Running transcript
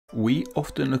We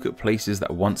often look at places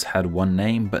that once had one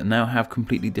name but now have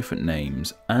completely different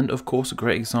names, and of course a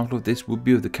great example of this would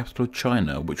be with the capital of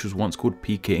China, which was once called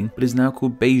Peking but is now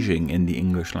called Beijing in the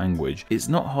English language. It's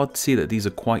not hard to see that these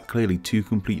are quite clearly two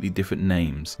completely different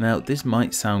names. Now this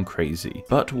might sound crazy,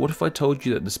 but what if I told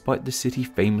you that despite the city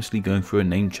famously going through a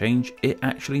name change, it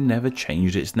actually never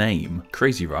changed its name?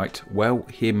 Crazy, right? Well,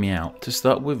 hear me out. To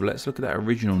start with, let's look at that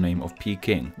original name of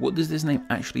Peking. What does this name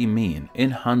actually mean?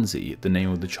 In Hanzi, the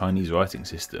name of the Chinese writing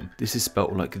system, this is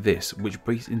spelt like this, which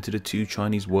breaks into the two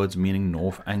Chinese words meaning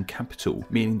north and capital,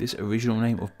 meaning this original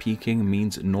name of Peking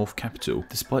means north capital.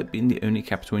 Despite being the only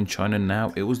capital in China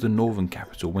now, it was the northern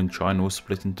capital when China was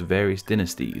split into various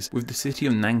dynasties, with the city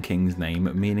of Nanking's name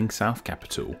meaning south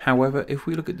capital. However, if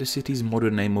we look at the city's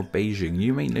modern name of Beijing,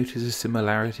 you may notice a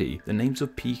similarity. The names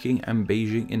of Peking and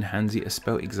Beijing in Hanzi are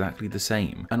spelled exactly the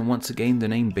same, and once again the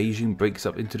name Beijing breaks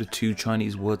up into the two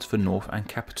Chinese words for north and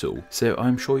capital. So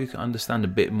I'm sure you can understand a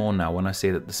bit more now when I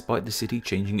say that despite the city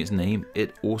changing its name,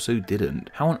 it also didn't.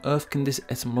 How on earth can this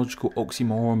etymological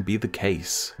oxymoron be the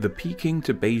case? The Peking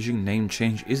to Beijing name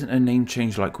change isn't a name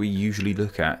change like we usually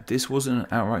look at. This wasn't an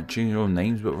outright changing of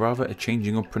names, but rather a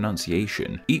changing of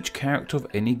pronunciation. Each character of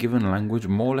any given language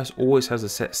more or less always has a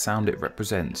set sound it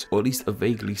represents, or at least a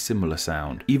vaguely similar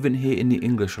sound. Even here in the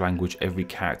English language, every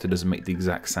character doesn't make the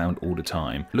exact sound all the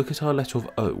time. Look at our letter of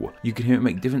O. You can hear it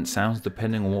make different sounds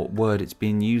depending on what word it's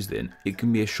being used in. It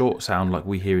can be a short sound like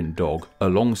we hear in dog, a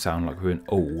long sound like we're in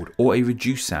old, or a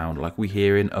reduced sound like we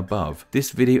hear in above.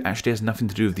 This video actually has nothing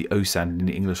to do with the O sound in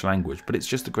the English language, but it's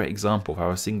just a great example of how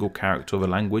a single character of a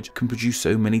language can produce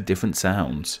so many different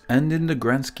sounds. And in the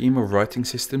grand scheme of writing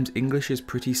systems, English is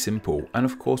pretty simple, and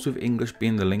of course with English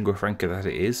being the lingua franca that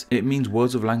it is, it means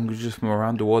words of languages from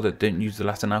around the world that don't use the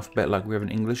Latin alphabet like we have in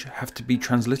English have to be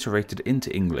transliterated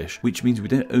into English, which means we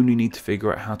don't only need to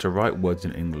figure out how to write words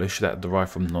in English that derive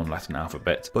from non-Latin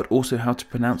alphabet, but also how to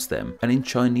pronounce them. And in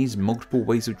Chinese, multiple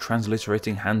ways of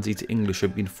transliterating Hanzi to English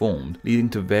have been formed, leading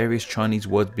to various Chinese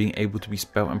words being able to be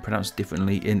spelled and pronounced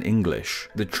differently in English.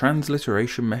 The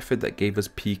transliteration method that gave us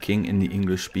Peking in the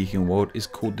English-speaking world is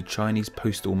called the Chinese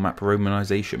postal map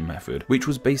romanization method, which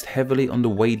was based heavily on the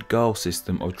Wade-Gile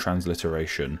system of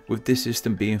transliteration, with this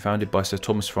system being founded by Sir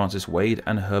Thomas Francis Wade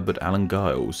and Herbert Allen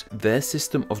Giles. Their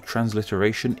system of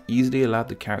transliteration easily allowed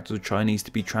the characters of Chinese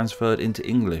to be transferred into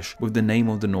English, with the name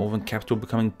of the northern capital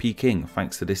becoming Peking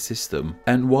thanks to this system.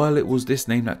 And while it was this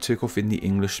name that took off in the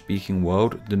English-speaking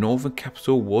world, the northern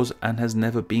capital was and has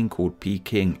never been called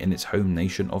Peking in its home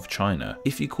nation of China.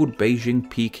 If you called Beijing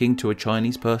Peking to a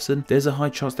Chinese person, there's a high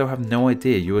chance they'll have no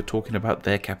idea you are talking about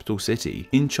their capital city.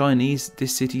 In Chinese,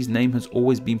 this city's name has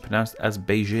always been pronounced as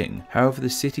Beijing. However, the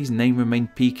city's name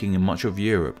remained Peking in much of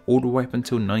Europe all the way up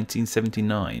until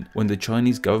 1979, when the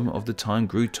Chinese government of the time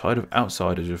grew tired of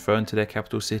outsiders referring to their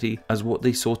capital city as what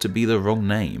they saw to be the wrong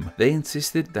name. They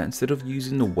insisted that instead of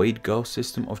using the Wade-Gile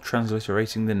system of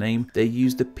transliterating the name, they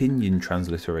used the pinyin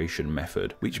transliteration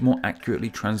method, which more accurately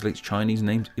translates Chinese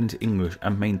names into English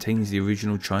and maintains the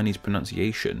original Chinese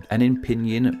pronunciation. And in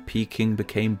pinyin, Peking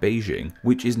became Beijing,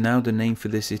 which is now the name for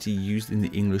the city used in the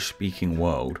English-speaking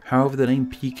world. However, the name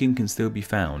Peking can still be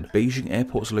found. Beijing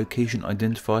Airport's location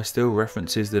identifier still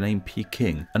references the name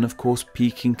Peking, and of course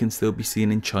Peking can still be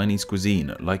seen in Chinese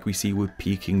cuisine, like we see with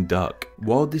Peking duck.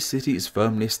 While this city is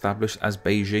firmly established as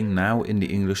Beijing now in the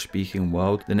English-speaking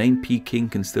world, the name Peking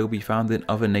can still be found in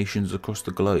other nations across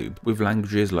the globe, with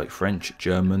languages like French,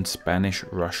 German, Spanish,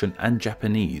 Russian and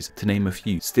Japanese, to name a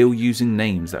few, still using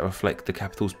names that reflect the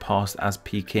capital's past as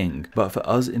Peking. But for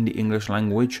us in the English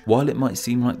language, while it might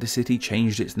seem like the city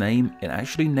changed its name, it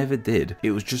actually never did.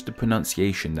 It was just the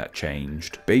pronunciation that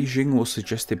changed. Beijing was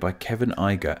suggested by Kevin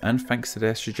Iger, and thanks to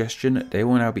their suggestion, they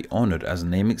will now be honoured as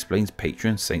Name Explain's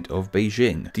patron saint of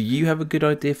Beijing. Do you have a good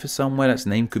idea for somewhere that's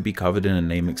name could be covered in a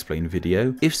Name Explain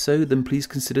video? If so, then please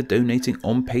consider donating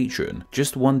on Patreon.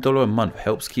 Just $1 a month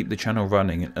helps keep the channel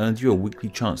running and earns you a weekly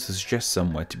chance to suggest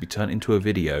somewhere to be turned into a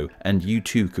video, and you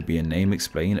too could be a Name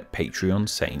Explain Patreon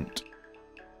saint.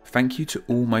 Thank you to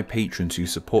all my patrons who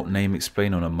support Name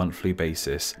Explain on a monthly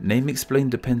basis. Name Explain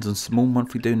depends on small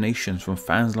monthly donations from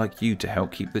fans like you to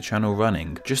help keep the channel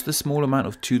running. Just a small amount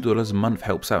of $2 a month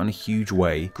helps out in a huge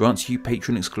way, grants you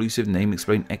patron exclusive Name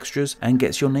Explain extras, and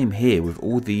gets your name here with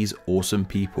all these awesome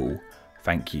people.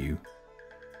 Thank you.